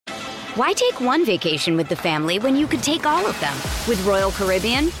Why take one vacation with the family when you could take all of them? With Royal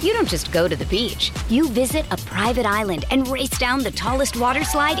Caribbean, you don't just go to the beach. You visit a private island and race down the tallest water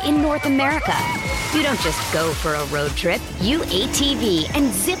slide in North America. You don't just go for a road trip. You ATV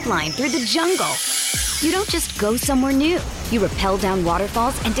and zip line through the jungle. You don't just go somewhere new. You rappel down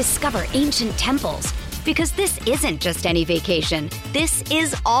waterfalls and discover ancient temples. Because this isn't just any vacation. This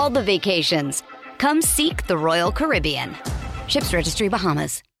is all the vacations. Come seek the Royal Caribbean. Ships Registry,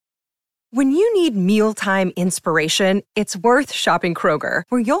 Bahamas. When you need mealtime inspiration, it's worth shopping Kroger,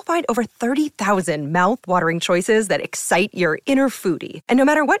 where you'll find over 30,000 mouth-watering choices that excite your inner foodie. And no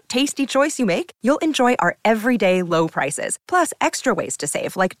matter what tasty choice you make, you'll enjoy our everyday low prices, plus extra ways to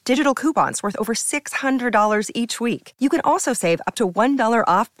save, like digital coupons worth over $600 each week. You can also save up to $1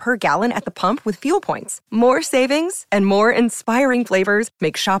 off per gallon at the pump with fuel points. More savings and more inspiring flavors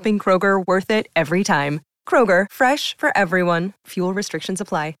make shopping Kroger worth it every time. Kroger, fresh for everyone. Fuel restrictions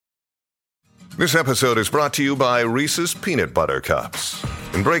apply. This episode is brought to you by Reese's Peanut Butter Cups.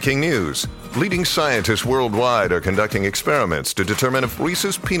 In breaking news, leading scientists worldwide are conducting experiments to determine if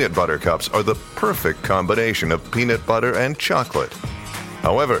Reese's Peanut Butter Cups are the perfect combination of peanut butter and chocolate.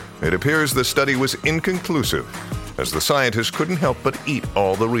 However, it appears the study was inconclusive, as the scientists couldn't help but eat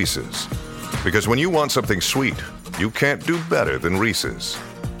all the Reese's. Because when you want something sweet, you can't do better than Reese's.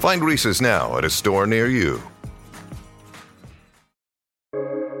 Find Reese's now at a store near you.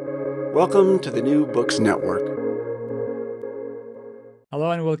 Welcome to the New Books Network.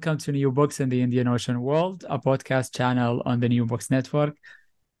 Hello and welcome to New Books in the Indian Ocean World, a podcast channel on the New Books Network.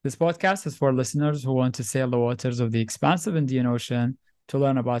 This podcast is for listeners who want to sail the waters of the expansive Indian Ocean to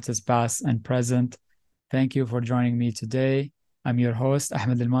learn about its past and present. Thank you for joining me today. I'm your host,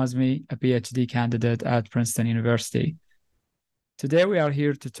 Ahmed Al-Mazmi, a PhD candidate at Princeton University. Today we are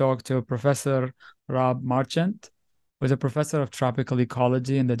here to talk to Professor Rob Marchant, who is a professor of tropical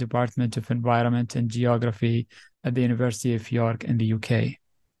ecology in the Department of Environment and Geography at the University of York in the UK.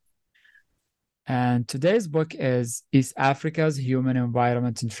 And today's book is East Africa's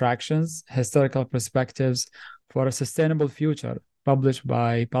Human-Environment Interactions, Historical Perspectives for a Sustainable Future, published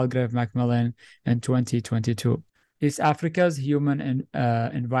by Palgrave Macmillan in 2022. East Africa's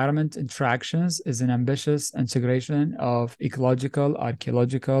Human-Environment Interactions is an ambitious integration of ecological,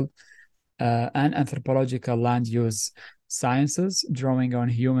 archaeological, and anthropological land use sciences, drawing on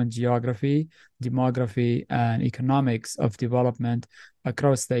human geography, demography, and economics of development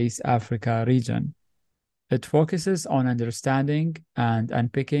across the East Africa region. It focuses on understanding and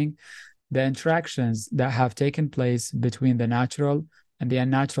unpicking the interactions that have taken place between the natural and the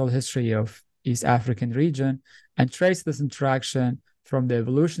unnatural history of East African region and trace this interaction from the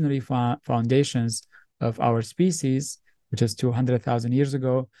evolutionary foundations of our species, which is 200,000 years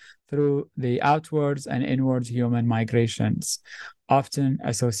ago, through the outwards and inwards human migrations, often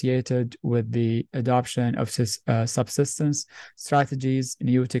associated with the adoption of subsistence strategies,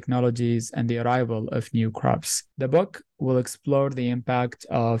 new technologies, and the arrival of new crops. The book will explore the impact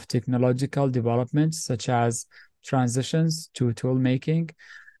of technological developments such as transitions to tool making,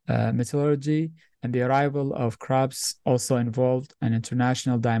 metallurgy, and the arrival of crops also involved an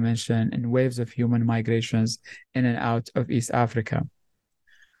international dimension in waves of human migrations in and out of East Africa.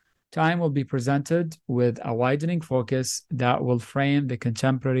 Time will be presented with a widening focus that will frame the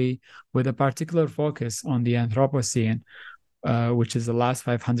contemporary with a particular focus on the Anthropocene, which is the last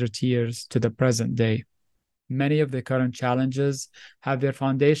 500 years to the present day. Many of the current challenges have their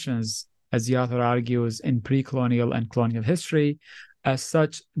foundations, as the author argues, in pre-colonial and colonial history. As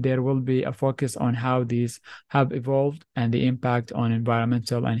such, there will be a focus on how these have evolved and the impact on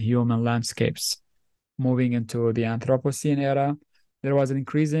environmental and human landscapes. Moving into the Anthropocene era, there was an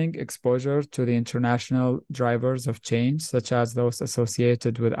increasing exposure to the international drivers of change, such as those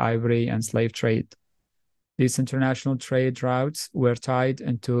associated with ivory and slave trade. These international trade routes were tied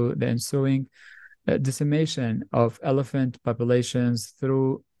into the ensuing decimation of elephant populations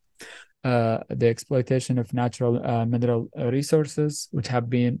through the exploitation of natural mineral resources, which have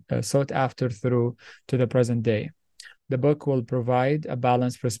been sought after through to the present day. The book will provide a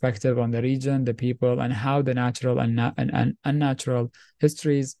balanced perspective on the region, the people, and how the natural and unnatural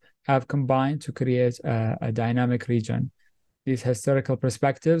histories have combined to create a dynamic region. These historical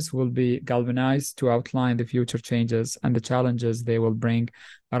perspectives will be galvanized to outline the future changes and the challenges they will bring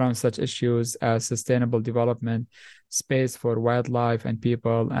around such issues as sustainable development, space for wildlife and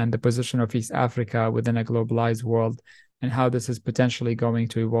people, and the position of East Africa within a globalized world, and how this is potentially going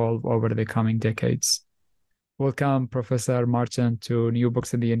to evolve over the coming decades. Welcome, Professor Marchant, to New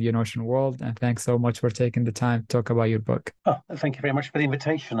Books in the Indian Ocean World, and thanks so much for taking the time to talk about your book. Oh, thank you very much for the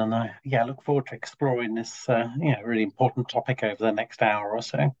invitation, and I look forward to exploring this really important topic over the next hour or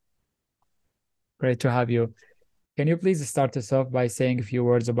so. Great to have you. Can you please start us off by saying a few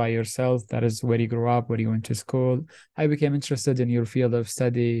words about yourself? That is, where you grew up, where you went to school, how you became interested in your field of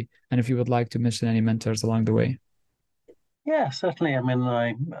study, and if you would like to mention any mentors along the way. Yeah, certainly. I mean,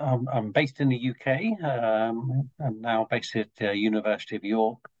 I'm based in the UK. I'm now based at the University of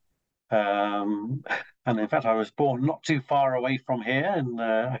York. Um, and in fact, I was born not too far away from here in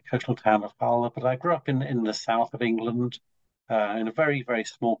a coastal town of Hull, but I grew up in the south of England, in a very, very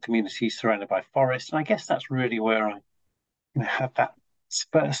small community surrounded by forest. And I guess that's really where I had that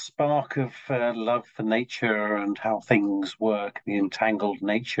spark of love for nature and how things work, the entangled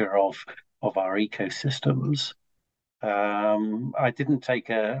nature of our ecosystems. I didn't take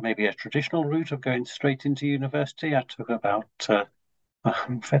maybe a traditional route of going straight into university. I took about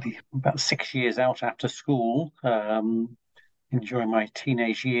 6 years out after school, enjoying my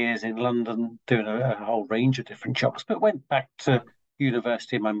teenage years in London, doing a whole range of different jobs, but went back to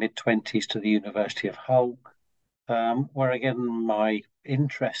university in my mid-20s to the University of Hull, where again my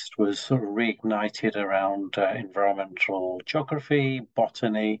interest was sort of reignited around environmental geography,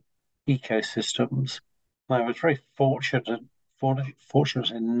 botany, ecosystems. And I was very fortunate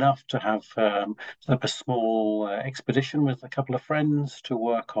enough to have sort of a small expedition with a couple of friends to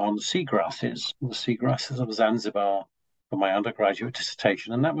work on seagrasses, the seagrasses of Zanzibar for my undergraduate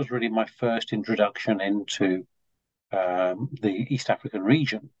dissertation. And that was really my first introduction into the East African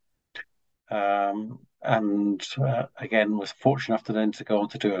region. And again, was fortunate enough to then to go on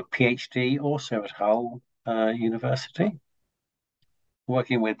to do a PhD also at Hull University,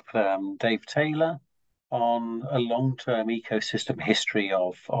 working with Dave Taylor on a long-term ecosystem history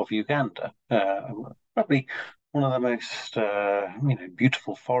of Uganda. Probably one of the most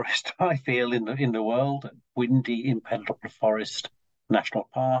beautiful forests I feel in the world. Windy Impenetrable Forest National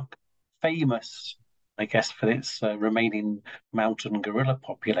Park, famous, I guess, for its remaining mountain gorilla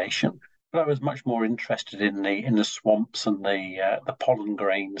population. But I was much more interested in the swamps and the pollen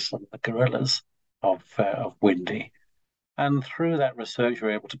grains and the gorillas of Windy. And through that research, we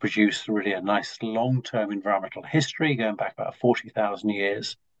were able to produce really a nice long-term environmental history going back about 40,000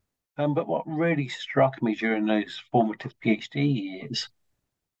 years. But what really struck me during those formative PhD years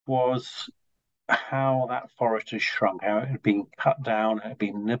was how that forest had shrunk, how it had been cut down, it had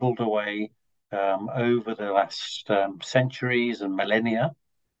been nibbled away over the last centuries and millennia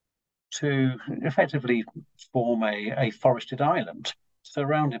to effectively form a forested island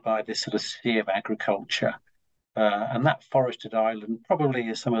surrounded by this sort of sea of agriculture. And that forested island probably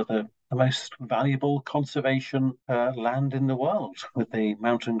is some of the most valuable conservation land in the world, with the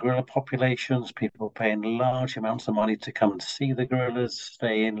mountain gorilla populations, people paying large amounts of money to come and see the gorillas,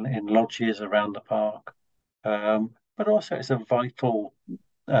 stay in lodges around the park. But also it's a vital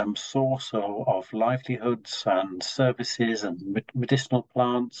source of livelihoods and services and medicinal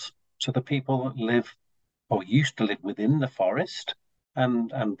plants to the people that live or used to live within the forest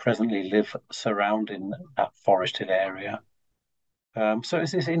and presently live surrounding that forested area. So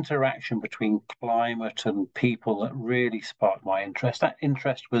it's this interaction between climate and people that really sparked my interest. That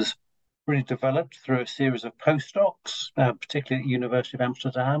interest was really developed through a series of postdocs, particularly at the University of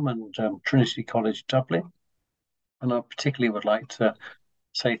Amsterdam and Trinity College Dublin. And I particularly would like to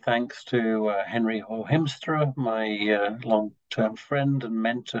say thanks to Henry Hohimstra, my long-term friend and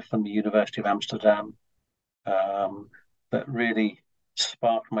mentor from the University of Amsterdam, that really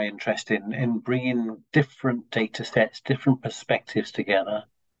sparked my interest in bringing different data sets, different perspectives together.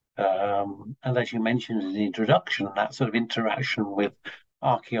 And as you mentioned in the introduction, that sort of interaction with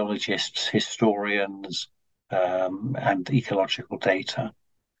archaeologists, historians, and ecological data.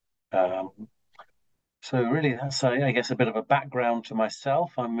 So really, that's, I guess, a bit of a background to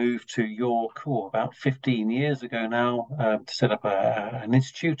myself. I moved to York about 15 years ago now to set up an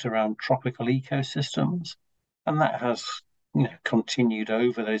institute around tropical ecosystems. And that has continued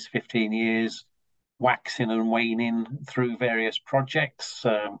over those 15 years, waxing and waning through various projects.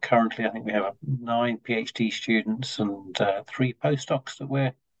 Currently, I think we have 9 PhD students and 3 postdocs that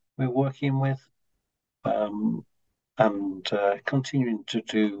we're working with, and continuing to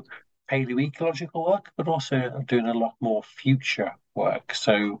do paleoecological work, but also doing a lot more future work.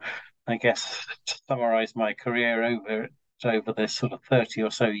 So I guess to summarize my career over this sort of 30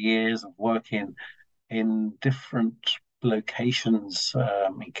 or so years of working in different locations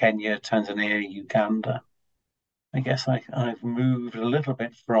in Kenya, Tanzania, Uganda, I guess I've moved a little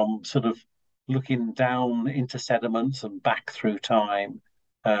bit from sort of looking down into sediments and back through time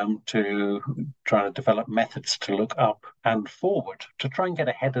to trying to develop methods to look up and forward to try and get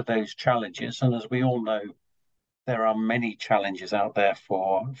ahead of those challenges. And as we all know, there are many challenges out there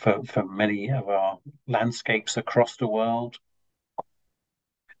for many of our landscapes across the world.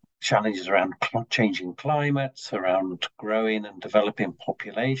 challenges around changing climates, around growing and developing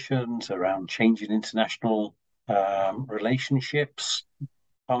populations, around changing international relationships,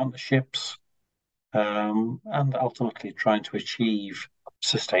 partnerships, and ultimately trying to achieve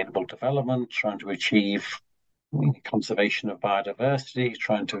sustainable development, trying to achieve conservation of biodiversity,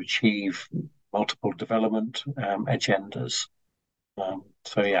 trying to achieve multiple development agendas.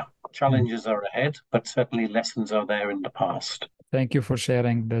 So yeah, challenges are ahead, but certainly lessons are there in the past. Thank you for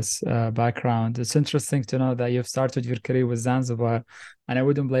sharing this background. It's interesting to know that you've started your career with Zanzibar, and I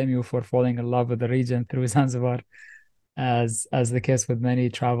wouldn't blame you for falling in love with the region through Zanzibar, as the case with many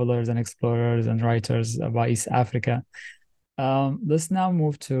travelers and explorers and writers about East Africa. Let's now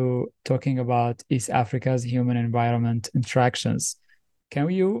move to talking about East Africa's human environment interactions. Can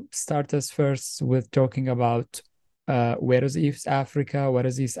you start us first with talking about where is East Africa? What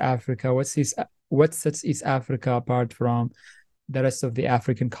is East Africa? What sets East Africa apart from the rest of the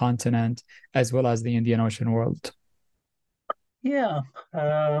African continent, as well as the Indian Ocean world? Yeah,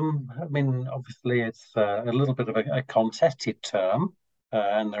 I mean, obviously it's a little bit of a contested term,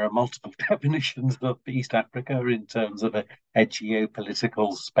 and there are multiple definitions of East Africa in terms of a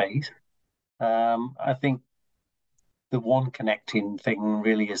geopolitical space. I think the one connecting thing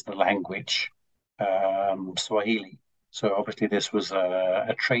really is the language, Swahili. So obviously this was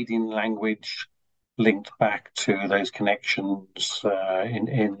a trading language linked back to those connections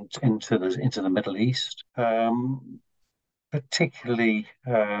into the Middle East, particularly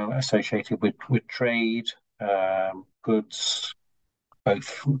associated with trade, goods, both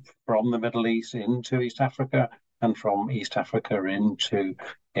from the Middle East into East Africa and from East Africa into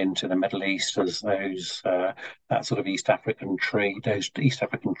the Middle East, as those that sort of those East African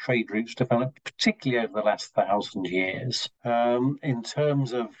trade routes developed, particularly over the last 1,000 years. In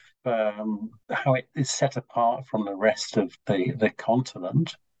terms of how it is set apart from the rest of the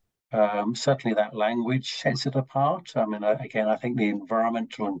continent, certainly that language sets it apart. I mean, again, I think the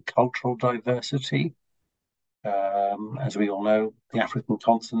environmental and cultural diversity. As we all know, the African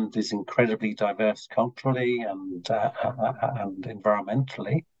continent is incredibly diverse culturally and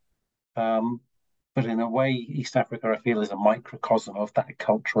environmentally. But in a way, East Africa, I feel, is a microcosm of that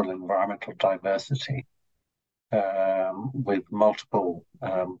cultural and environmental diversity, with multiple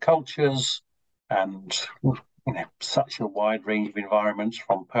cultures and such a wide range of environments,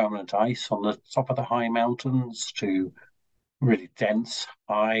 from permanent ice on the top of the high mountains to really dense,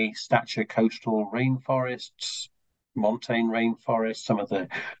 high stature coastal rainforests, montane rainforests, some of the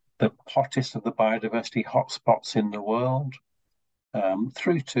hottest of the biodiversity hotspots in the world,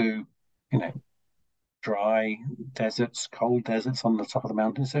 through to dry deserts, cold deserts on the top of the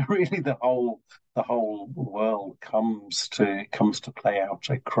mountains. So really, the whole world comes to play out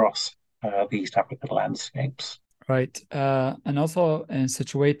across the East African landscapes. Right. And also in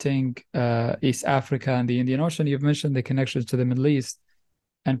situating East Africa and the Indian Ocean, you've mentioned the connections to the Middle East.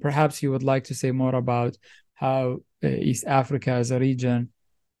 And perhaps you would like to say more about how East Africa as a region,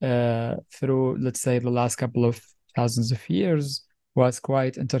 through, let's say, the last couple of thousands of years, was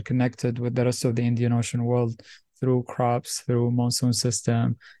quite interconnected with the rest of the Indian Ocean world through crops, through monsoon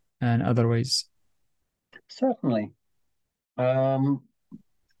system, and other ways. Certainly.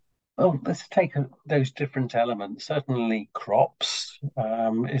 Let's take those different elements. Certainly, crops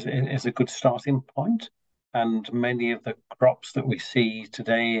is a good starting point, and many of the crops that we see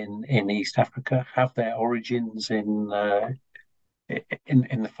today in East Africa have their origins in the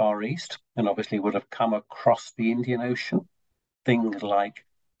Far East, and obviously would have come across the Indian Ocean. Things like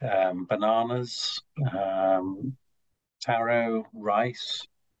bananas, taro, rice.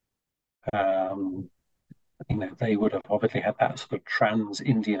 They would have obviously had that sort of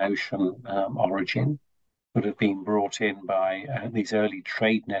trans-Indian Ocean origin, would have been brought in by these early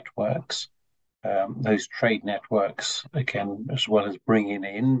trade networks. Those trade networks, again, as well as bringing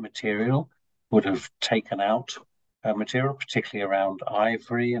in material, would have taken out material, particularly around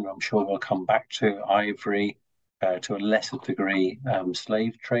ivory, and I'm sure we'll come back to ivory to a lesser degree,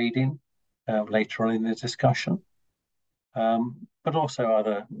 slave trading later on in the discussion. But also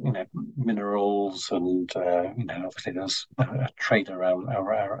other, minerals, and obviously there's a trade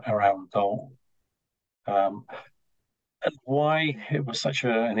around gold. And why it was such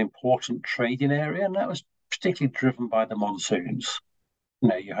an important trading area, and that was particularly driven by the monsoons.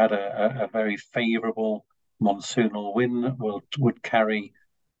 You had a very favourable monsoonal wind that would carry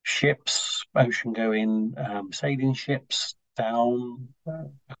ships, ocean-going sailing ships, down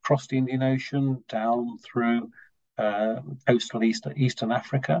across the Indian Ocean, down through coastal Eastern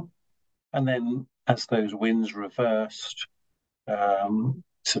Africa, and then as those winds reversed,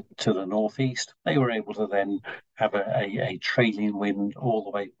 to the northeast, they were able to then have a trailing wind all the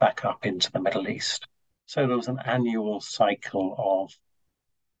way back up into the Middle East. So there was an annual cycle of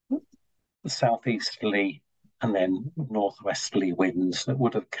southeasterly and then northwesterly winds that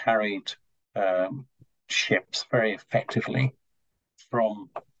would have carried ships very effectively from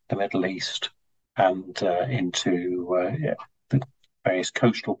the Middle East and into the various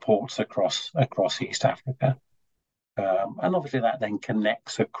coastal ports across East Africa. And obviously that then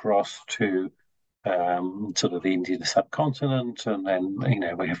connects across to sort of the Indian subcontinent, and then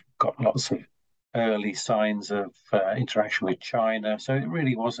we have got lots of early signs of interaction with China. So it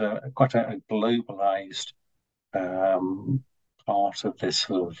really was quite a globalized part of this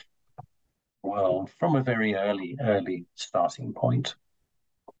sort of world from a very early starting point.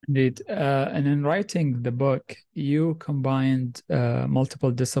 Indeed. And in writing the book, you combined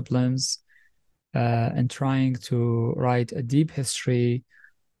multiple disciplines and trying to write a deep history,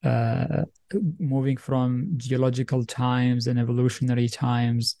 moving from geological times and evolutionary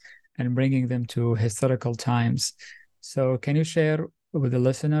times and bringing them to historical times. So can you share with the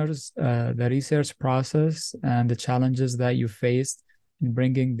listeners the research process and the challenges that you faced in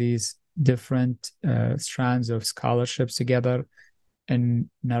bringing these different strands of scholarships together and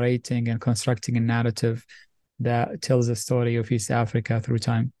narrating and constructing a narrative that tells the story of East Africa through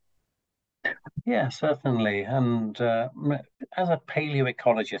time? Yeah, certainly. And as a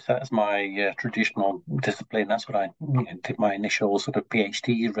paleoecologist, that's my traditional discipline. That's what I did my initial sort of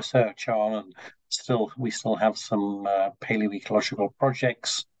PhD research on. And we still have some paleoecological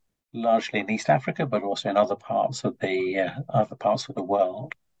projects, largely in East Africa, but also in other parts of the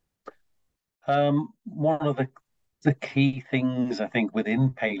world. One of the key things I think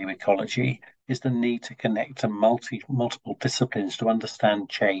within paleoecology is the need to connect to multiple disciplines to understand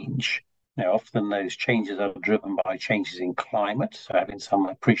change. Often those changes are driven by changes in climate, so having some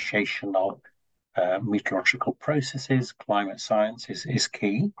appreciation of meteorological processes, climate science is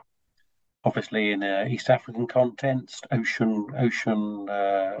key. Obviously, in East African context, ocean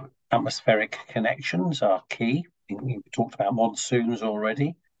atmospheric connections are key. We talked about monsoons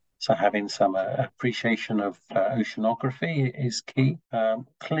already, so having some appreciation of oceanography is key.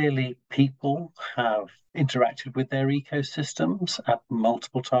 Clearly, people have interacted with their ecosystems at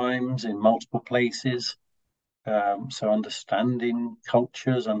multiple times in multiple places. So understanding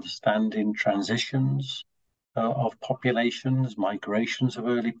cultures, understanding transitions of populations, migrations of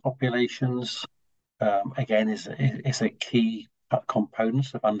early populations, again, is a key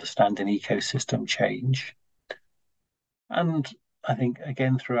component of understanding ecosystem change. And I think,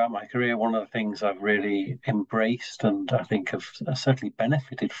 again, throughout my career, one of the things I've really embraced and I think have certainly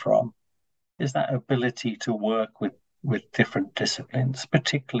benefited from is that ability to work with different disciplines,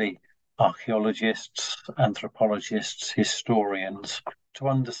 particularly archaeologists, anthropologists, historians, to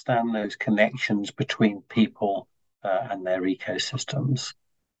understand those connections between people and their ecosystems,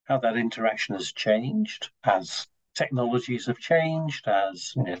 how that interaction has changed as technologies have changed,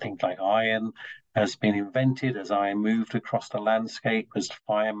 as things like iron has been invented, as iron moved across the landscape, as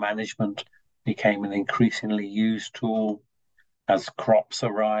fire management became an increasingly used tool, as crops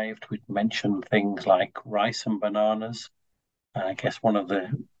arrived. We'd mentioned things like rice and bananas. I guess one of the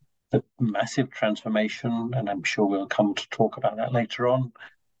massive transformation, and I'm sure we'll come to talk about that later on,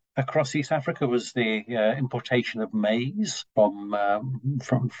 across East Africa was the importation of maize from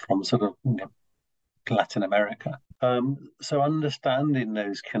sort of Latin America. So understanding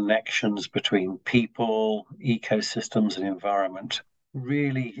those connections between people, ecosystems, and environment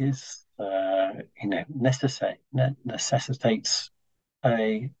really is necessitates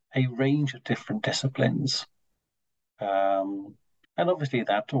a range of different disciplines. And obviously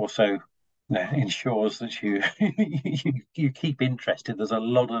that also ensures that you you keep interested. There's a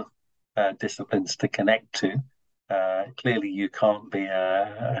lot of disciplines to connect to. Clearly, you can't be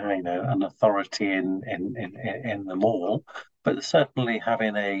an authority in them all, but certainly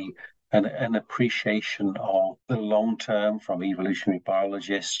having an appreciation of the long term, from evolutionary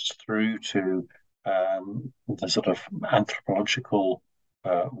biologists through to the sort of anthropological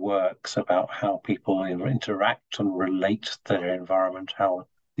works about how people interact and relate to their environment, how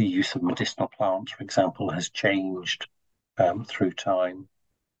the use of medicinal plants, for example, has changed through time,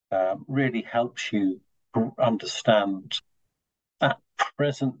 really helps you understand that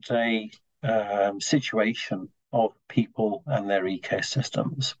present day situation of people and their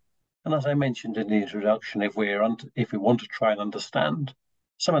ecosystems. And as I mentioned in the introduction, if we want to try and understand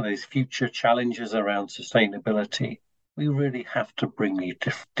some of those future challenges around sustainability, we really have to bring these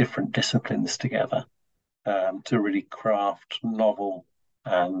different disciplines together to really craft novel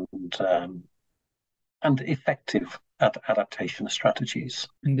and and effective adaptation strategies.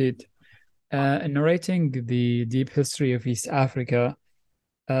 Indeed. In narrating the deep history of East Africa,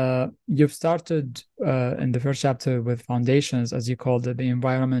 you've started in the first chapter with foundations, as you called it, the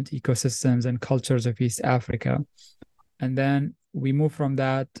environment, ecosystems, and cultures of East Africa. And then we move from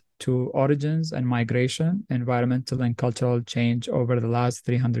that to origins and migration, environmental and cultural change over the last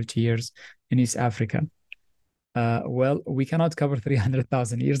 300 years in East Africa. Well, we cannot cover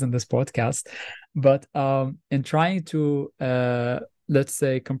 300,000 years in this podcast, but in trying to, let's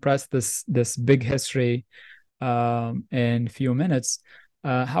say, compress this big history in few minutes,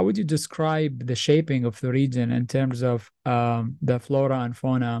 how would you describe the shaping of the region in terms of the flora and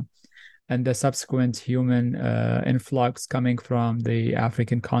fauna and the subsequent human influx coming from the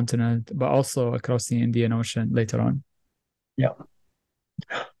African continent, but also across the Indian Ocean later on? Yeah.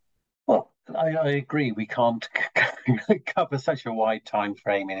 Well, I agree. We can't cover such a wide time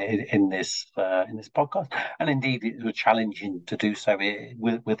frame in this podcast, and indeed, it was challenging to do so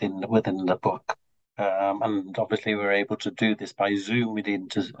within the book. And obviously, we're able to do this by zooming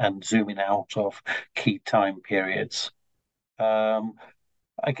into and zooming out of key time periods.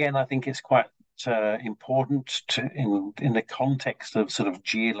 Again, I think it's quite important in the context of sort of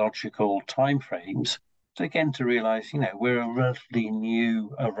geological timeframes to realize, we're a relatively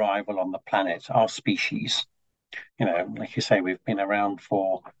new arrival on the planet, our species. Like you say, we've been around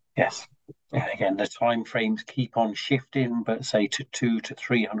for, yes, again, the time frames keep on shifting, but say to 200,000 to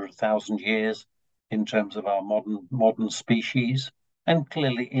 300,000 years in terms of our modern species. And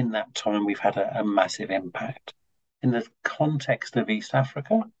clearly in that time, we've had a massive impact. In the context of East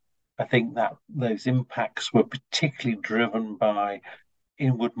Africa, I think that those impacts were particularly driven by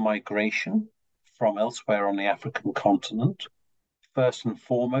inward migration from elsewhere on the African continent. First and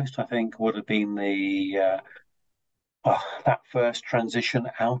foremost, I think, would have been that first transition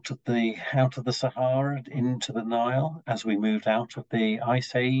out of the Sahara into the Nile as we moved out of the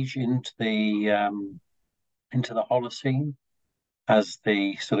Ice Age into the Holocene, as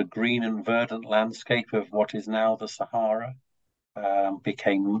the sort of green and verdant landscape of what is now the Sahara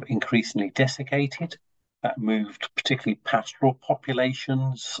became increasingly desiccated. That moved particularly pastoral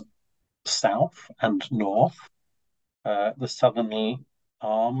populations south and north. The southern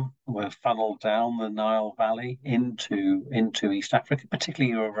arm were funneled down the Nile Valley into East Africa,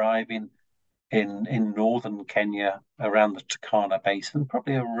 particularly arriving in northern Kenya around the Turkana Basin,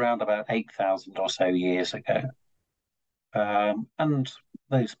 probably around about 8,000 or so years ago. And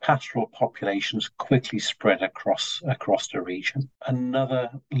those pastoral populations quickly spread across the region. Another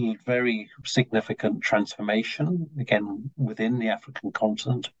very significant transformation, again within the African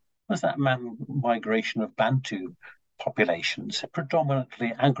continent, was that migration of Bantu populations,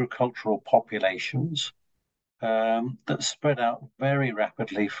 predominantly agricultural populations, that spread out very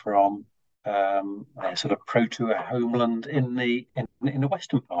rapidly from a sort of proto homeland in the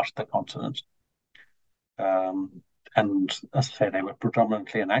western part of the continent. And as I say, they were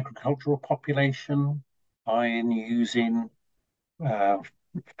predominantly an agricultural population, iron using,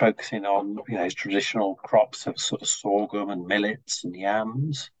 focusing on traditional crops of sort of sorghum and millets and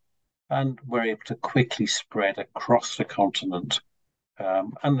yams, and were able to quickly spread across the continent.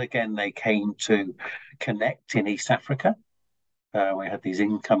 And again, they came to connect in East Africa. We had these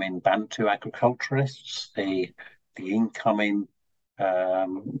incoming Bantu agriculturalists, the incoming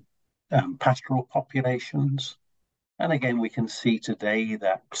pastoral populations. And again, we can see today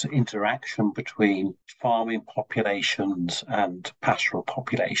that interaction between farming populations and pastoral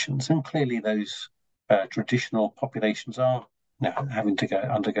populations. And clearly those traditional populations are now having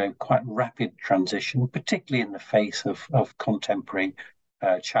to undergo quite rapid transition, particularly in the face of contemporary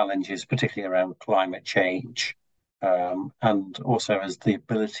challenges, particularly around climate change, and also as the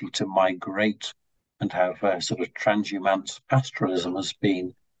ability to migrate and have sort of transhumance pastoralism has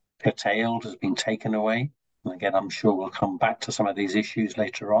been curtailed, has been taken away. And again, I'm sure we'll come back to some of these issues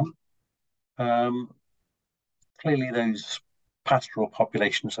later on. Clearly, those pastoral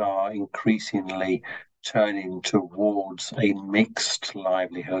populations are increasingly turning towards a mixed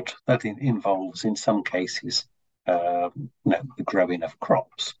livelihood that involves, in some cases, the growing of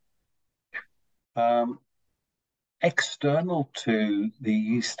crops. External to the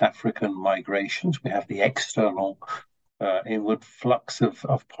East African migrations, we have the external inward flux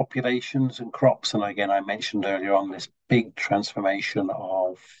of populations and crops. And again, I mentioned earlier on this big transformation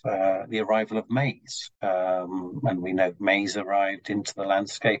of the arrival of maize. And we know maize arrived into the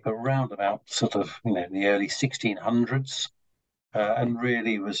landscape around about sort of, the early 1600s, and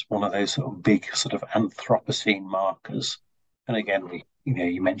really was one of those sort of big sort of Anthropocene markers. And again,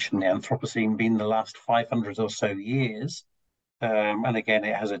 you mentioned the Anthropocene being the last 500 or so years. And again,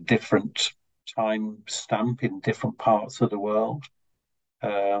 it has a different time stamp in different parts of the world.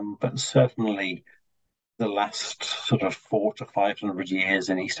 But certainly the last sort of 400 to 500 years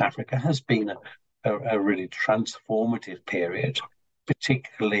in East Africa has been a really transformative period,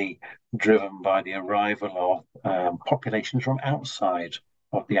 particularly driven by the arrival of populations from outside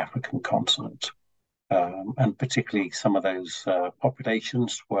of the African continent. And particularly some of those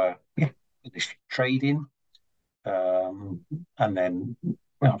populations were trading, and then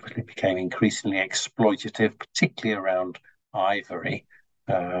obviously became increasingly exploitative, particularly around ivory.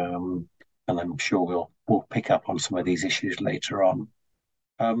 And I'm sure we'll pick up on some of these issues later on.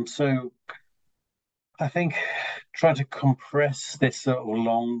 So I think trying to compress this sort of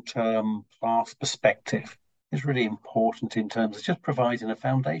long-term class perspective is really important in terms of just providing a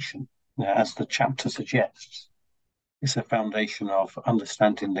foundation, as the chapter suggests. It's a foundation of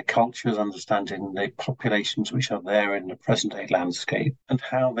understanding the cultures, understanding the populations which are there in the present-day landscape, and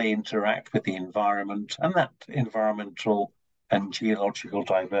how they interact with the environment, and that environmental and geological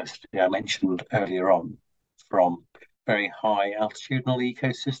diversity I mentioned earlier on, from very high altitudinal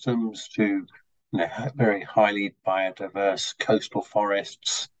ecosystems to very highly biodiverse coastal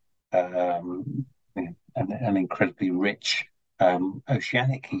forests, and incredibly rich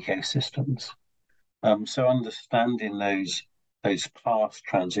oceanic ecosystems. So understanding those class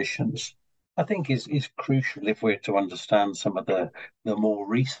transitions, I think, is crucial if we're to understand some of the more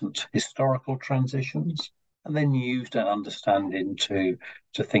recent historical transitions, and then use that understanding to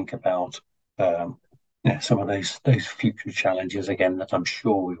think about some of those future challenges again that I'm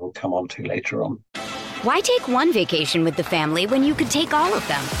sure we will come on to later on. Why take one vacation with the family when you could take all of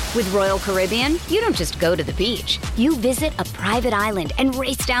them? With Royal Caribbean, you don't just go to the beach. You visit a private island and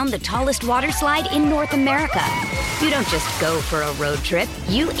race down the tallest water slide in North America. You don't just go for a road trip.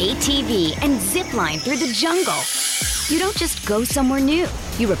 You ATV and zip line through the jungle. You don't just go somewhere new.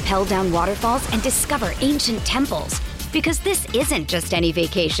 You rappel down waterfalls and discover ancient temples. Because this isn't just any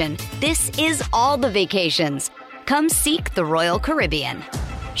vacation. This is all the vacations. Come seek the Royal Caribbean.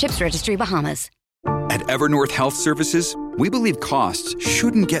 Ships Registry, Bahamas. At Evernorth Health Services, we believe costs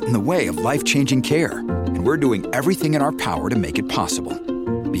shouldn't get in the way of life-changing care, and we're doing everything in our power to make it possible.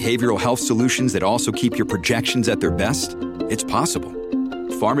 Behavioral health solutions that also keep your projections at their best? It's possible.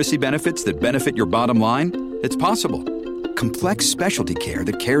 Pharmacy benefits that benefit your bottom line? It's possible. Complex specialty care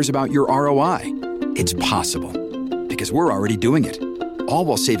that cares about your ROI? It's possible. Because we're already doing it. All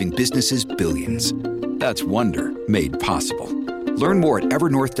while saving businesses billions. That's Wonder made possible. Learn more at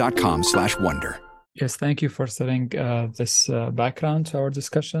evernorth.com/wonder. Yes, thank you for setting this background to our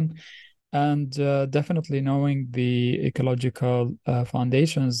discussion. And definitely knowing the ecological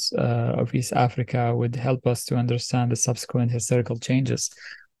foundations of East Africa would help us to understand the subsequent historical changes.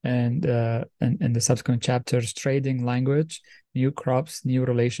 And in the subsequent chapters, trading language, new crops, new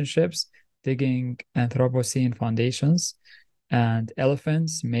relationships, digging Anthropocene foundations, and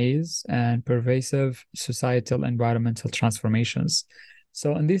elephants, maize, and pervasive societal environmental transformations.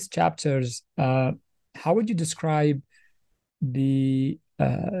 So in these chapters, how would you describe the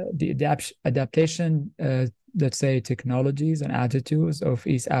adaptation, let's say, technologies and attitudes of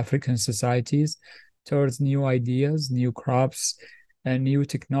East African societies towards new ideas, new crops, and new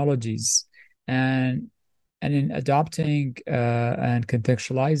technologies, and in adopting and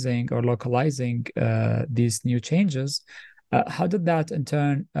contextualizing or localizing these new changes, how did that in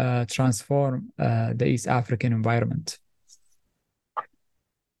turn transform the East African environment?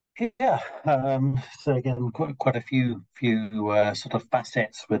 Yeah, so again, quite a few sort of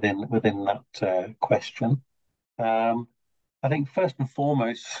facets within that question. I think first and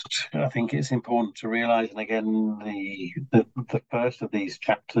foremost, I think it's important to realise, and again, the first of these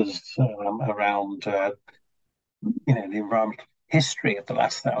chapters around the environmental history of the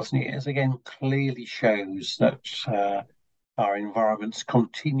last 1,000 years, again, clearly shows that our environments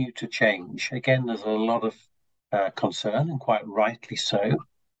continue to change. Again, there's a lot of concern, and quite rightly so,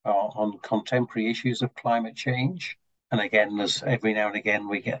 on contemporary issues of climate change. And again, there's every now and again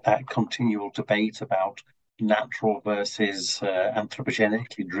we get that continual debate about natural versus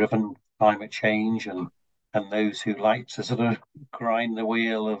anthropogenically driven climate change, and those who like to sort of grind the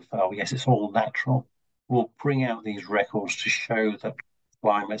wheel of, oh yes, it's all natural, will bring out these records to show that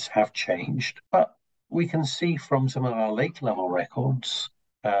climates have changed. But we can see from some of our lake level records,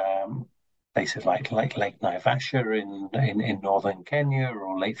 places like Lake Naivasha in northern Kenya,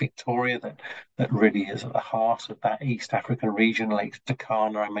 or Lake Victoria, that really is at the heart of that East African region, Lake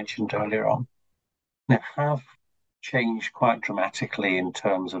Turkana I mentioned earlier on, have changed quite dramatically in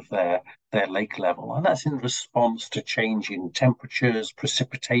terms of their lake level. And that's in response to changing temperatures,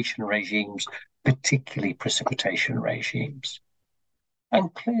 precipitation regimes, particularly precipitation regimes.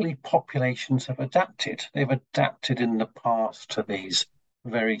 And clearly populations have adapted. They've adapted in the past to these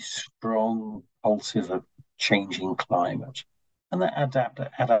very strong pulses of changing climate. And that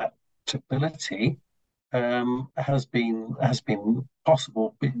adaptability has been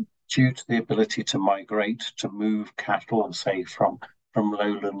possible due to the ability to migrate, to move cattle, say from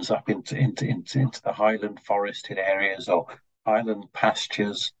lowlands up into the highland forested areas or highland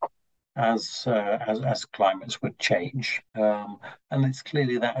pastures as climates would change. And it's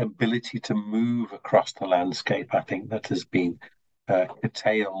clearly that ability to move across the landscape, I think, that has been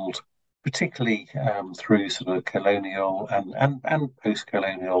curtailed, particularly through sort of colonial and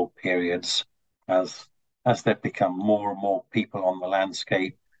post-colonial periods, as there become more and more people on the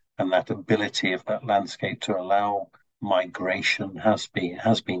landscape, and that ability of that landscape to allow migration has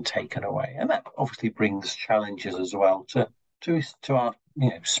been taken away. And that obviously brings challenges as well to our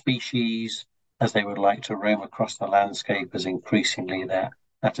species, as they would like to roam across the landscape, as increasingly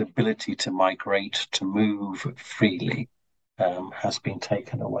that ability to migrate, to move freely, has been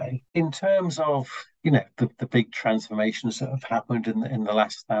taken away. In terms of the big transformations that have happened in the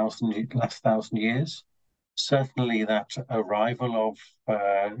last thousand years, certainly that arrival of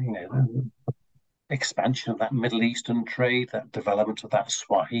expansion of that Middle Eastern trade, that development of that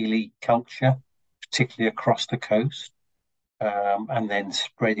Swahili culture, particularly across the coast, and then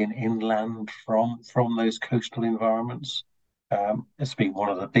spreading inland from those coastal environments. It's been one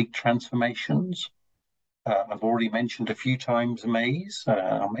of the big transformations. I've already mentioned a few times maize.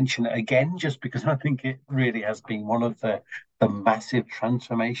 I'll mention it again just because I think it really has been one of the massive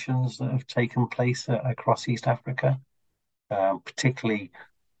transformations that have taken place across East Africa, particularly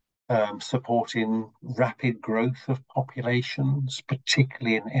supporting rapid growth of populations,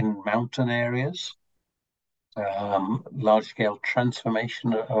 particularly in mountain areas. Large-scale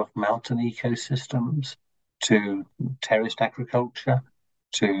transformation of mountain ecosystems to terraced agriculture,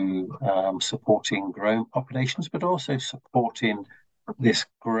 to supporting growing populations, but also supporting this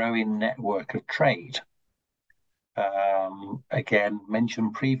growing network of trade. Again,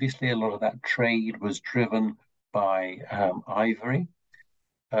 mentioned previously, a lot of that trade was driven by ivory.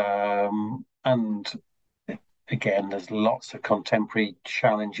 And again, there's lots of contemporary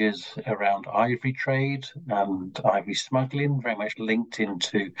challenges around ivory trade and ivory smuggling, very much linked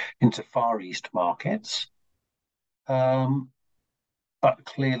into Far East markets. But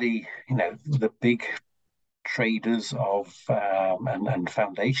clearly, the big traders of and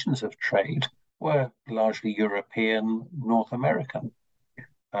foundations of trade were largely European, North American.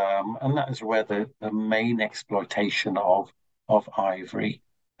 And that is where the main exploitation of ivory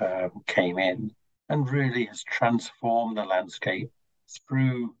came in, and really has transformed the landscape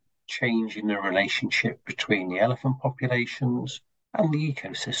through changing the relationship between the elephant populations and the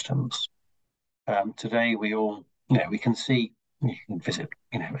ecosystems. Today, we can see, you can visit,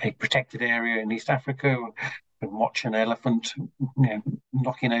 a protected area in East Africa and watch an elephant,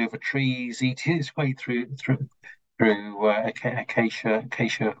 knocking over trees, eating its way through acacia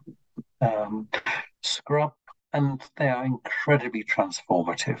scrub, and they are incredibly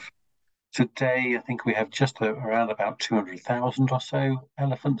transformative. Today, I think we have just around about 200,000 or so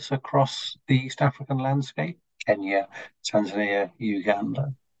elephants across the East African landscape, Kenya, Tanzania,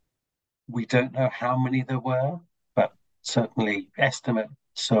 Uganda. We don't know how many there were, but certainly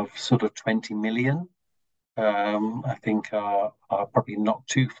estimates of sort of 20 million, I think are probably not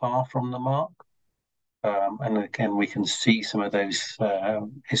too far from the mark. And again, we can see some of those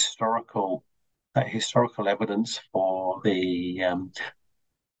historical evidence for the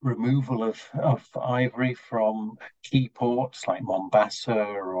removal of ivory from key ports like Mombasa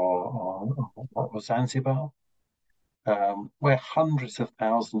or Zanzibar, where hundreds of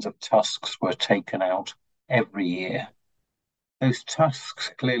thousands of tusks were taken out every year. Those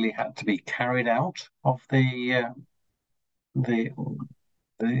tusks clearly had to be carried out of the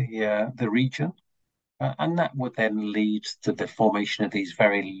region, and that would then lead to the formation of these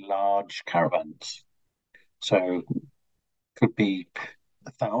very large caravans. So could be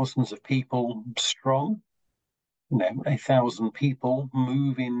thousands of people strong, 1,000 people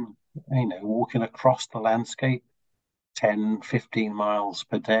moving, walking across the landscape 10, 15 miles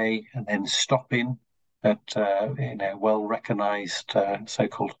per day, and then stopping at well-recognized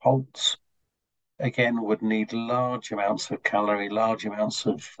so-called halts. Again, would need large amounts of calorie, large amounts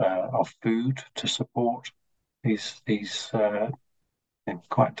of food to support these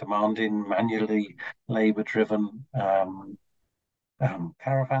quite demanding, manually labor-driven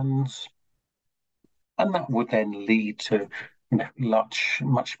caravans, and that would then lead to much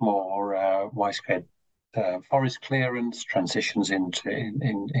more widespread forest clearance, transitions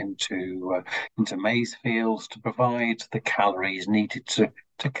into maize fields to provide the calories needed to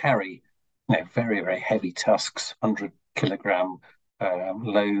carry, very, very heavy tusks, 100-kilogram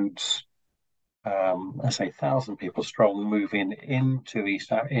loads. I say 1,000 people strong, moving into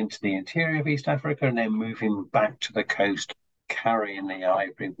the interior of East Africa, and then moving back to the coast, carrying the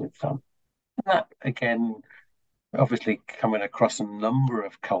ivory with them. And that again, obviously coming across a number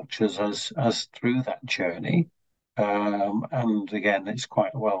of cultures as through that journey. And again, it's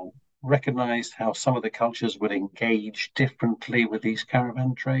quite well recognized how some of the cultures would engage differently with these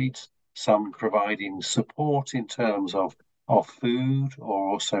caravan trades, some providing support in terms of food, or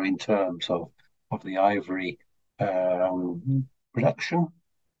also in terms of the ivory production,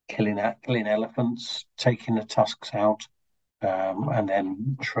 killing elephants, taking the tusks out, and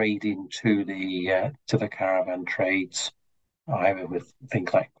then trading to the caravan trades, either with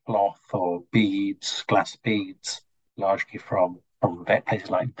things like cloth or beads, glass beads, largely from places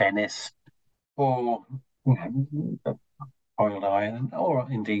like Venice, or oiled iron, or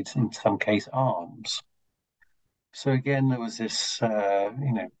indeed in some case arms. So again, there was this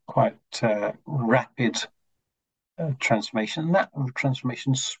quite rapid transformation, and that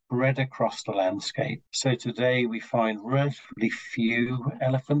transformation spread across the landscape. So today we find relatively few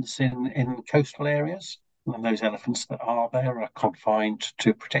elephants in coastal areas, and those elephants that are there are confined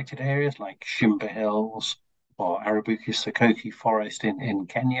to protected areas like Shimba Hills or Arabuko-Sokoke Forest in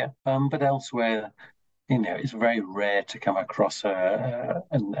Kenya. But elsewhere, it's very rare to come across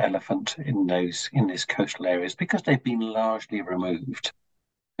an elephant in these coastal areas because they've been largely removed.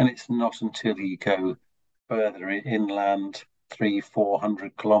 And it's not until you go further inland,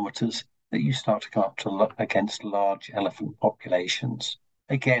 300-400 kilometers, that you start to come up against large elephant populations.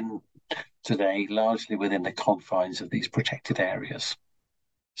 Again, today, largely within the confines of these protected areas.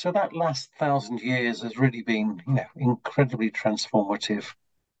 So that last 1,000 years has really been, incredibly transformative.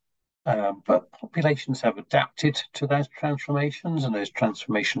 But populations have adapted to those transformations, and those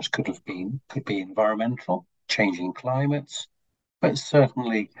transformations could be environmental, changing climates, but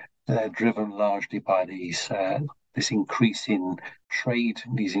certainly they're driven largely by this increasing trade,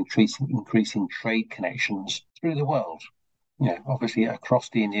 these increasing trade connections through the world. Obviously across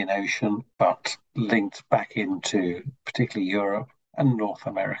the Indian Ocean, but linked back into particularly Europe and North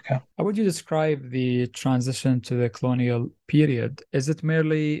America. How would you describe the transition to the colonial period? Is it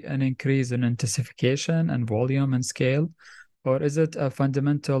merely an increase in intensification and volume and scale, or is it a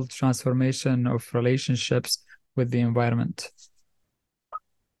fundamental transformation of relationships with the environment?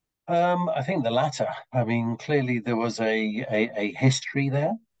 I think the latter. I mean, clearly there was a history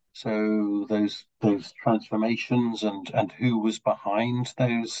there. So those transformations and who was behind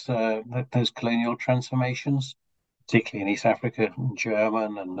those colonial transformations, particularly in East Africa,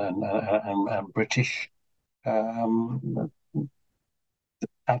 German and British at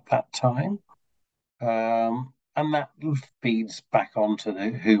that time, and that feeds back onto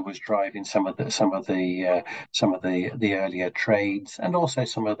who was driving some of the earlier trades, and also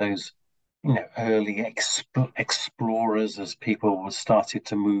some of those early explorers as people started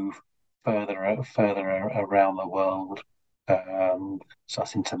to move further around the world,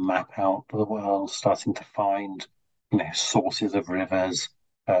 starting to map out the world, starting to find sources of rivers,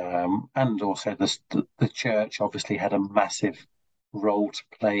 and also the church obviously had a massive role to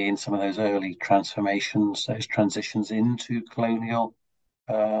play in some of those early transformations, those transitions into colonial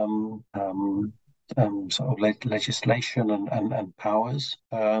sort of legislation and powers.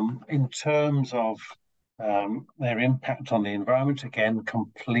 In terms of their impact on the environment, again,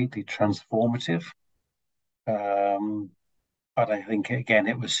 completely transformative. But I think again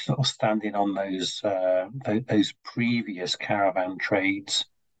it was sort of standing on those previous caravan trades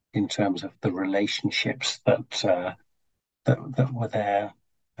in terms of the relationships that were there,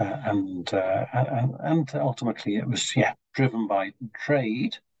 and ultimately it was driven by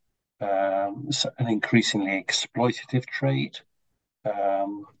trade, an increasingly exploitative trade,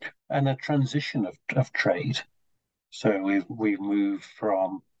 and a transition of trade. So we've moved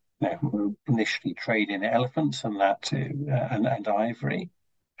from initially trading elephants and that and ivory,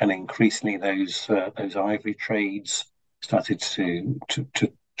 and increasingly those ivory trades started to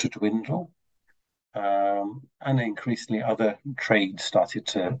dwindle, and increasingly other trades started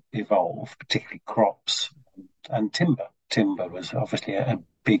to evolve, particularly crops and timber. Timber was obviously a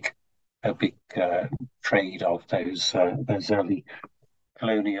big trade of those early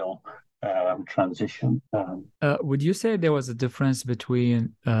colonial transition. Would you say there was a difference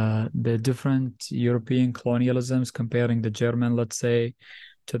between the different European colonialisms, comparing the German, let's say,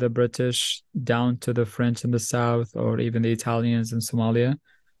 to the British, down to the French in the south, or even the Italians in Somalia?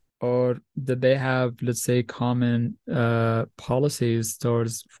 or did they have, let's say, common policies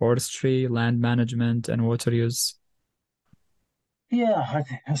towards forestry, land management, and water use? Yeah, I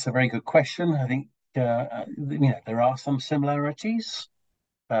think that's a very good question. I think there are some similarities,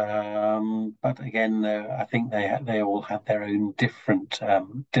 but again, I think they all have their own different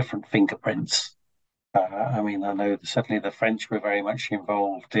fingerprints. I mean, I know certainly the French were very much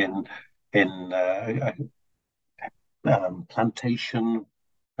involved in plantation,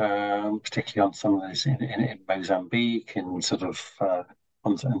 particularly on some of those in Mozambique and sort of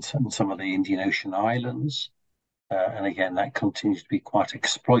on some of the Indian Ocean islands. And again, that continues to be quite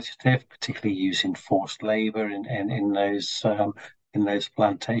exploitative, particularly using forced labour in those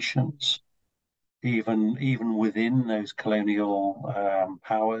plantations. Even within those colonial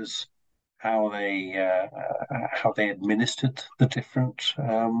powers, how they administered the different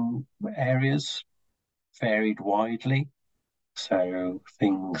areas varied widely. So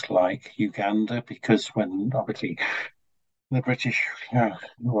things like Uganda, because when obviously the British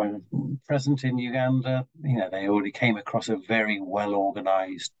were present in Uganda, they already came across a very well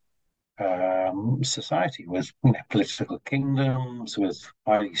organized society with political kingdoms, with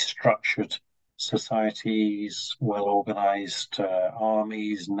highly structured societies, well organized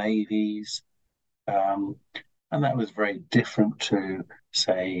armies, navies. And that was very different to,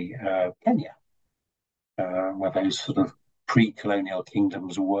 say, Kenya, where those sort of pre-colonial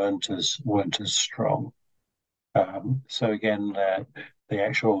kingdoms weren't as strong. So again, the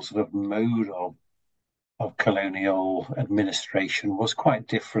actual sort of mode of colonial administration was quite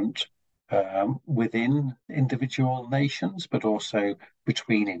different within individual nations, but also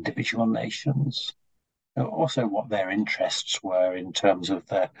between individual nations. Also, what their interests were in terms of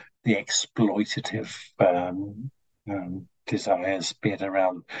the exploitative desires, be it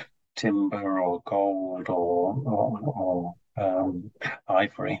around timber or gold or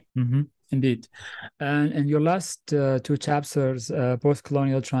ivory. Mm-hmm. Indeed. And in your last two chapters,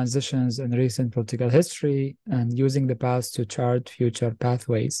 post-colonial transitions and recent political history, and using the past to chart future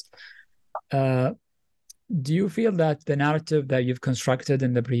pathways, do you feel that the narrative that you've constructed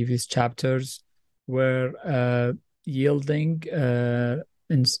in the previous chapters were yielding,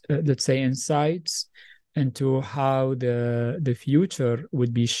 let's say, insights into how the future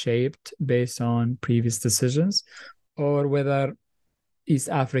would be shaped based on previous decisions, or whether East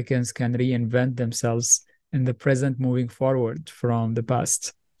Africans can reinvent themselves in the present moving forward from the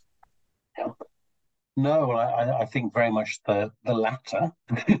past? No, I think very much the latter.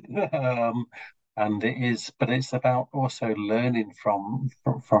 And but it's about also learning from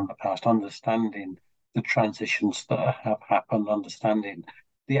the past, understanding the transitions that have happened, understanding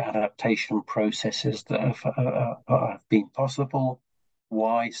the adaptation processes that have been possible,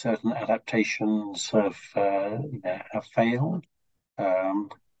 why certain adaptations have failed,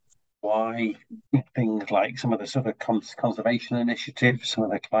 why things like some of the sort of conservation initiatives, some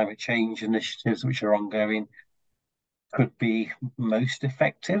of the climate change initiatives which are ongoing could be most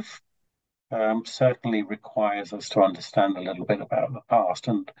effective. Certainly requires us to understand a little bit about the past.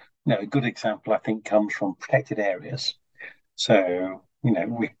 And a good example I think comes from protected areas. So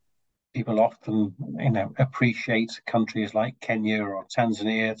people often appreciate countries like Kenya or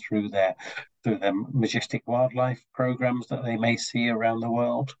Tanzania through their majestic wildlife programs that they may see around the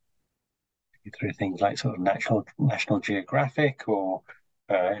world, through things like sort of National Geographic or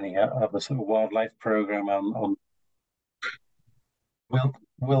any other sort of wildlife program on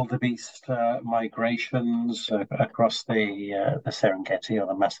wildebeest migrations across the Serengeti or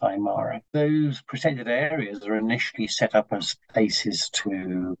the Masai Mara. Those protected areas are initially set up as places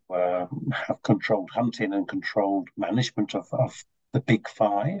to have controlled hunting and controlled management of the big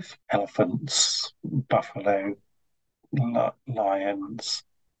five: elephants, buffalo, lions,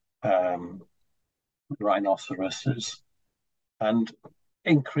 rhinoceroses, and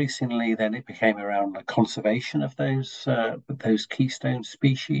increasingly then it became around the conservation of those keystone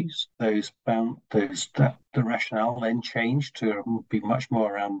species. The rationale then changed to be much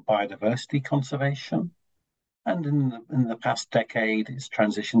more around biodiversity conservation. And in the past decade, it's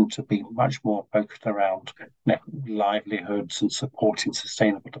transitioned to be much more focused around livelihoods and supporting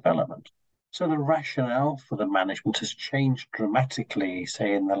sustainable development. So the rationale for the management has changed dramatically,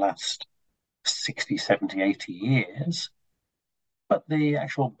 say, in the last 60, 70, 80 years, but the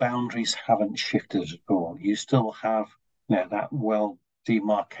actual boundaries haven't shifted at all. You still have that well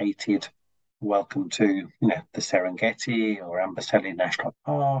demarcated welcome to the Serengeti or Amboseli National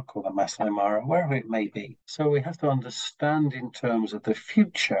Park or the Masai Mara, wherever it may be. So we have to understand in terms of the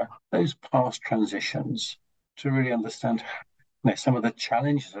future those past transitions to really understand some of the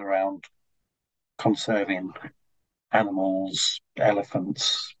challenges around conserving animals,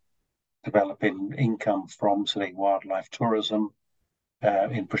 elephants, developing income from, say, wildlife tourism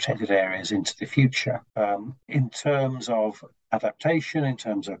in protected areas into the future. In terms of adaptation, in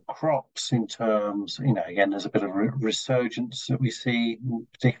terms of crops, in terms, again, there's a bit of resurgence that we see,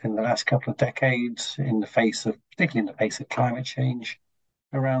 particularly in the last couple of decades, particularly in the face of climate change,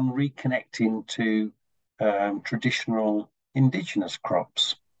 around reconnecting to traditional indigenous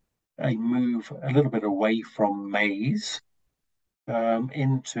crops. A move a little bit away from maize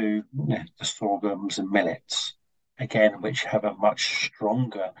into the sorghums and millets, again, which have a much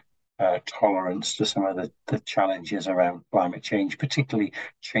stronger tolerance to some of the challenges around climate change, particularly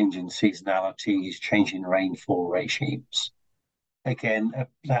changing seasonalities, changing rainfall regimes. Again,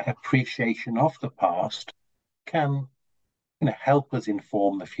 that appreciation of the past can help us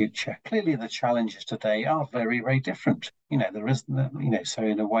inform the future. Clearly, the challenges today are very, very different. There isn't, so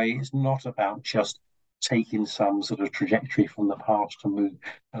in a way, it's not about just taking some sort of trajectory from the past to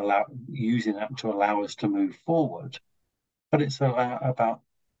using that to allow us to move forward. But it's about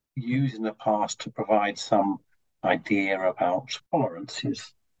using the past to provide some idea about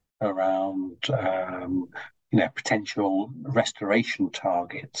tolerances around, potential restoration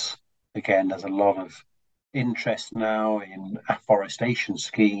targets. Again, there's a lot of interest now in afforestation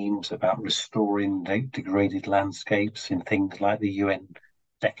schemes about restoring degraded landscapes in things like the UN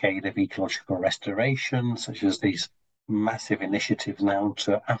Decade of Ecological Restoration, such as these massive initiatives now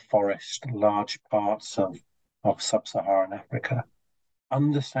to afforest large parts of sub-Saharan Africa.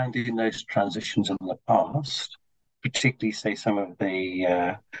 Understanding those transitions in the past, particularly, say, some of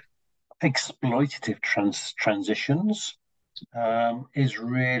the exploitative transitions, is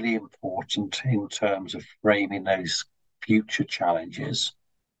really important in terms of framing those future challenges.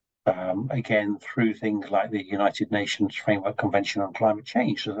 Again, through things like the United Nations Framework Convention on Climate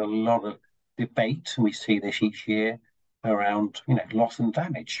Change, there's a lot of debate, and we see this each year, around loss and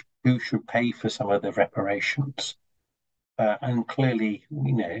damage. Who should pay for some of the reparations? And clearly,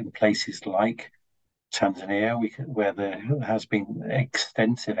 in places like Tanzania, where there has been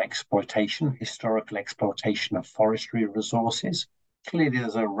extensive historical exploitation of forestry resources, clearly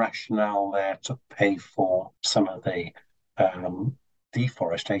there's a rationale there to pay for some of the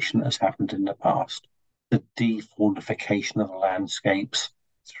deforestation that has happened in the past, the defaunification of the landscapes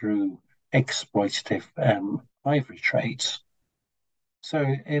through exploitative ivory trades. So,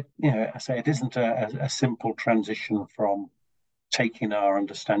 I say it isn't a simple transition from taking our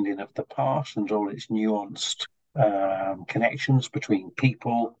understanding of the past and all its nuanced connections between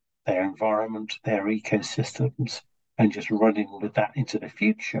people, their environment, their ecosystems, and just running with that into the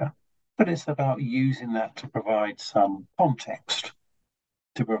future. But it's about using that to provide some context,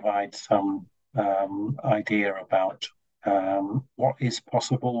 to provide some idea about what is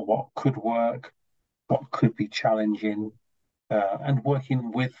possible, what could work, what could be challenging, and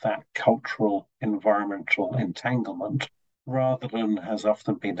working with that cultural environmental entanglement rather than, has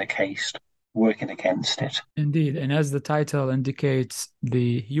often been the case, working against it. Indeed. And as the title indicates,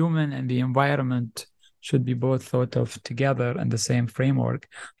 the human and the environment should be both thought of together in the same framework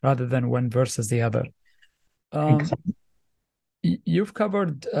rather than one versus the other. Exactly. You've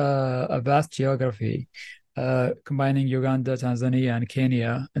covered a vast geography, combining Uganda, Tanzania, and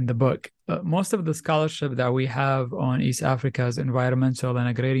Kenya in the book. Most of the scholarship that we have on East Africa's environmental and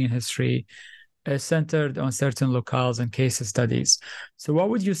agrarian history is centered on certain locales and case studies. So what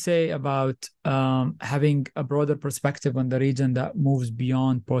would you say about having a broader perspective on the region that moves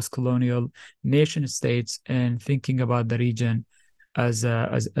beyond post-colonial nation states and thinking about the region as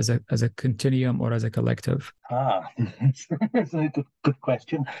a continuum or as a collective? That's a good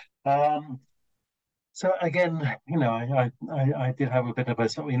question. So again, I did have a bit of a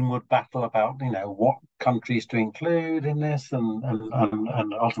sort of inward battle about what countries to include in this, and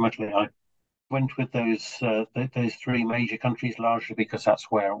ultimately I went with those three major countries largely because that's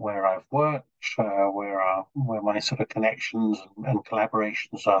where I've worked, where my sort of connections and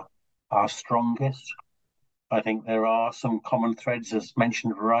collaborations are strongest. I think there are some common threads, as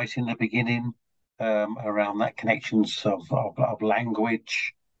mentioned right in the beginning, around that connections of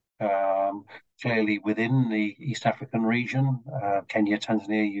language. Clearly within the East African region, Kenya,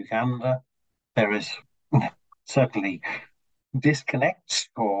 Tanzania, Uganda, there is certainly disconnects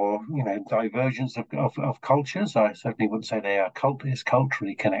or divergence of cultures. I certainly wouldn't say they are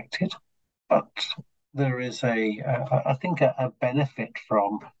culturally connected, but there is I think a benefit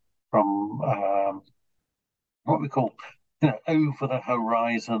from what we call over the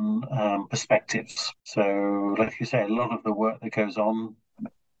horizon perspectives. So, like you say, a lot of the work that goes on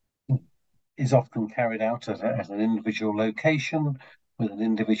is often carried out at an individual location with an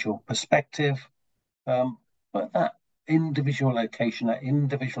individual perspective, but that individual location, that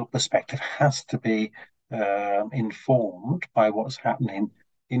individual perspective has to be informed by what's happening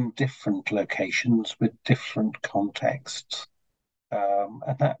in different locations with different contexts.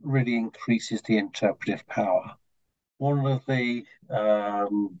 And that really increases the interpretive power. One of the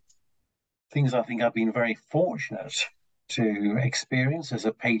things I think I've been very fortunate to experience as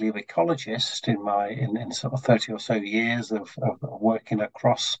a paleoecologist in sort of 30 or so years of working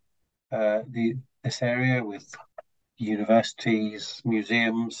across this area with universities,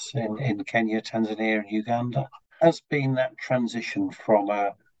 museums in Kenya, Tanzania, and Uganda, has been that transition from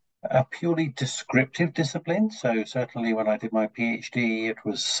a purely descriptive discipline. So certainly when I did my PhD, it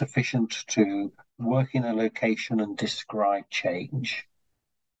was sufficient to work in a location and describe change.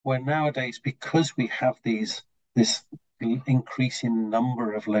 Where nowadays, because we have this increasing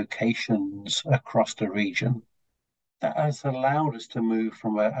number of locations across the region, that has allowed us to move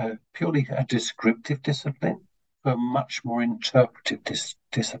from a purely descriptive discipline to a much more interpretive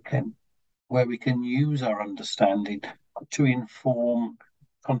discipline, where we can use our understanding to inform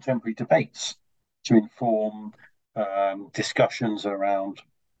contemporary debates, to inform discussions around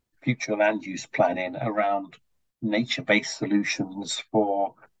future land use planning, around nature-based solutions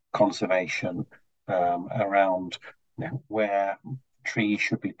for conservation, around where trees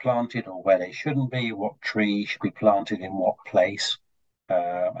should be planted or where they shouldn't be, what trees should be planted in what place,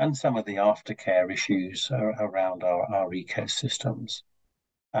 and some of the aftercare issues around our ecosystems.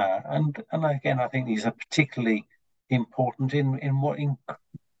 And again, I think these are particularly important in what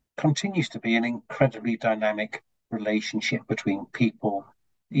continues to be an incredibly dynamic relationship between people,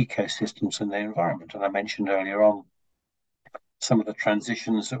 ecosystems, and their environment. And I mentioned earlier on some of the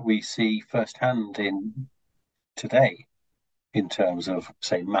transitions that we see firsthand in today in terms of,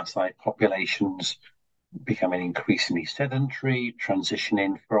 say, Maasai populations becoming increasingly sedentary,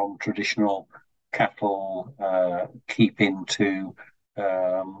 transitioning from traditional cattle keeping to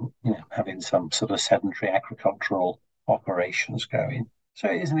having some sort of sedentary agricultural operations going. So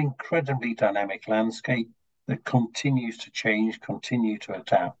it is an incredibly dynamic landscape that continues to change, continue to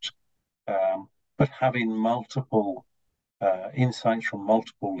adapt, but having multiple insights from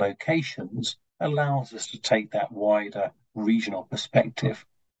multiple locations allows us to take that wider regional perspective,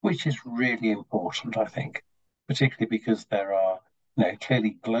 which is really important, I think, particularly because there are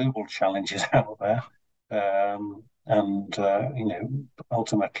clearly global challenges out there, and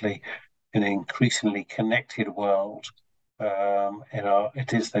ultimately in an increasingly connected world,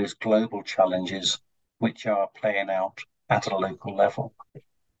 it is those global challenges which are playing out at a local level.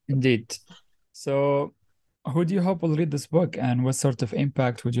 Indeed. So who do you hope will read this book, and what sort of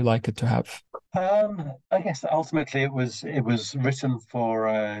impact would you like it to have? I guess ultimately it was written for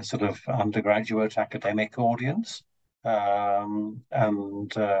a sort of undergraduate academic audience, and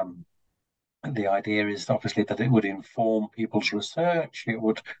the idea is obviously that it would inform people's research. It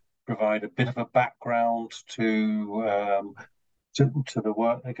would provide a bit of a background to the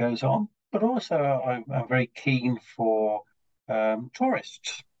work that goes on, but also I'm very keen for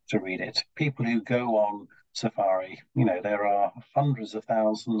tourists to read it. People who go on safari, there are hundreds of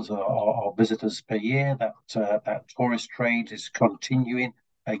thousands of visitors per year. That tourist trade is continuing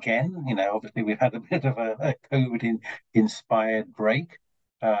again. Obviously we've had a bit of a COVID inspired break,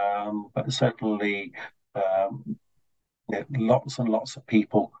 but certainly lots and lots of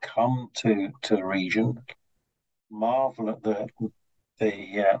people come to the region, marvel at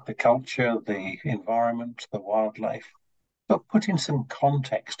the culture, the environment, the wildlife, but putting some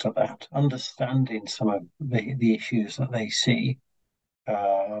context to that, understanding some of the issues that they see,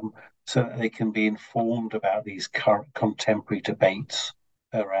 so that they can be informed about these current contemporary debates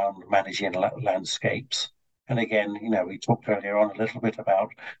around managing landscapes. And again, we talked earlier on a little bit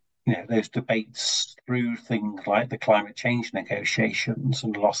about those debates through things like the climate change negotiations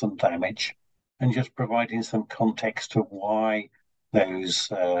and loss and damage, and just providing some context to why those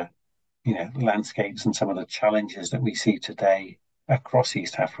landscapes and some of the challenges that we see today across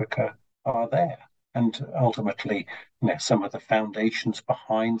East Africa are there. And ultimately, some of the foundations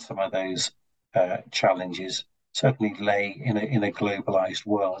behind some of those challenges certainly lay in a globalized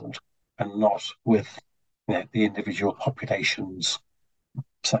world, and not with the individual populations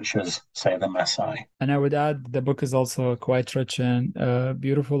such as, say, the Maasai. And I would add the book is also quite rich in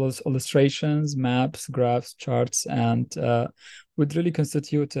beautiful illustrations, maps, graphs, charts, and would really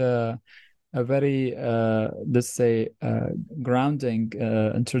constitute a very, let's say, grounding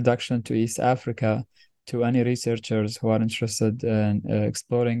introduction to East Africa to any researchers who are interested in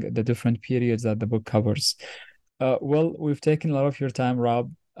exploring the different periods that the book covers. Well, we've taken a lot of your time,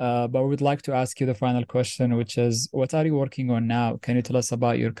 Rob. But we'd like to ask you the final question, which is, what are you working on now? Can you tell us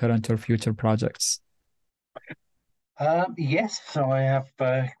about your current or future projects? Yes, so I have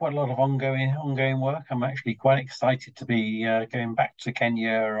quite a lot of ongoing work. I'm actually quite excited to be going back to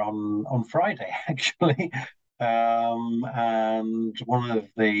Kenya on Friday, actually. And one of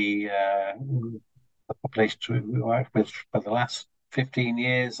the populations we worked with for the last 15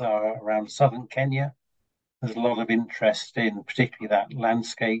 years are around southern Kenya. There's a lot of interest in particularly that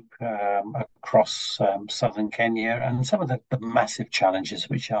landscape across southern Kenya and some of the massive challenges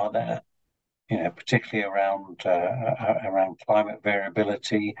which are there, particularly around climate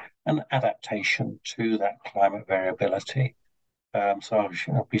variability and adaptation to that climate variability. So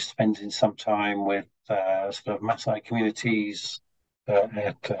I'll be spending some time with sort of Maasai communities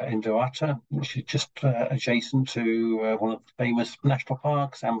at Ndoata, which is just adjacent to one of the famous national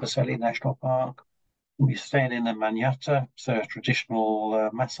parks, Amboseli National Park. We'll be staying in the Manyata, so a traditional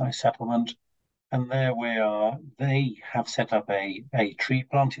Maasai settlement. And there we are. They have set up a tree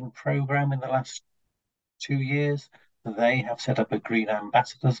planting program in the last 2 years. They have set up a Green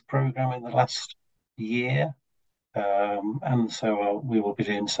Ambassadors program in the last year. And so we will be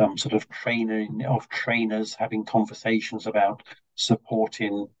doing some sort of training of trainers, having conversations about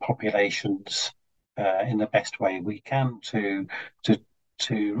supporting populations in the best way we can to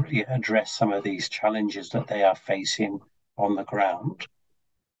really address some of these challenges that they are facing on the ground.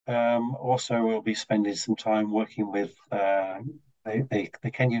 Also, we'll be spending some time working with the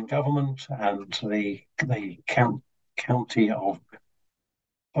Kenyan government and the county of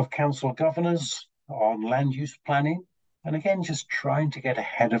council governors on land use planning, and again, just trying to get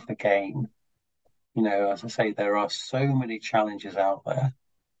ahead of the game. As I say, there are so many challenges out there,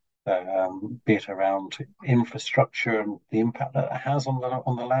 be it around infrastructure and the impact that it has on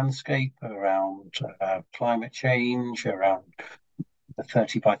the landscape, around climate change, around the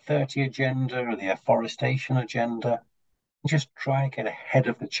 30 by 30 agenda or the afforestation agenda. Just try and get ahead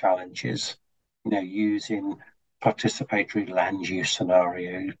of the challenges, using participatory land use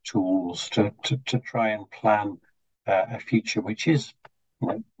scenario tools to try and plan a future which is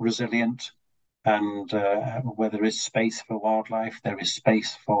resilient, and where there is space for wildlife, there is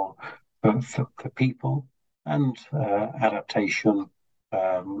space for people, and adaptation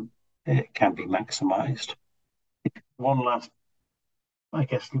it can be maximized. One last, I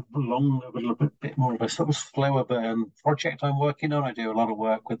guess, a little bit more of a sort of slower burn project I'm working on. I do a lot of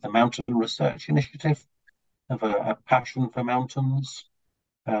work with the Mountain Research Initiative. I have a passion for mountains.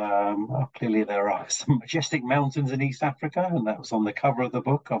 Clearly, there are some majestic mountains in East Africa, and that was on the cover of the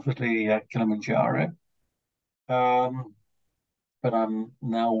book, obviously Kilimanjaro. But I'm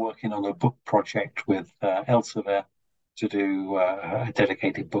now working on a book project with Elsevier to do a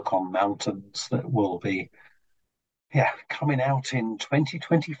dedicated book on mountains that will be coming out in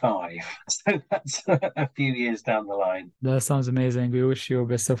 2025. So that's a few years down the line. That sounds amazing. We wish you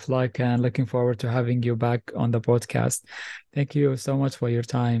best of luck and looking forward to having you back on the podcast. Thank you so much for your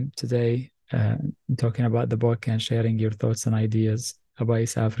time today, talking about the book and sharing your thoughts and ideas about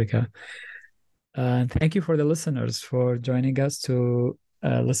East Africa. And thank you for the listeners for joining us to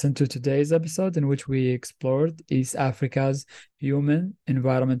listen to today's episode, in which we explored East Africa's human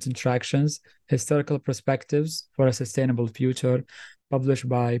environment interactions, historical perspectives for a sustainable future, published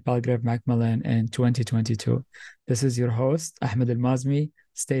by Palgrave Macmillan in 2022. This is your host, Ahmed Al-Mazmi.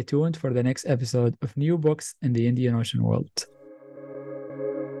 Stay tuned for the next episode of New Books in the Indian Ocean World.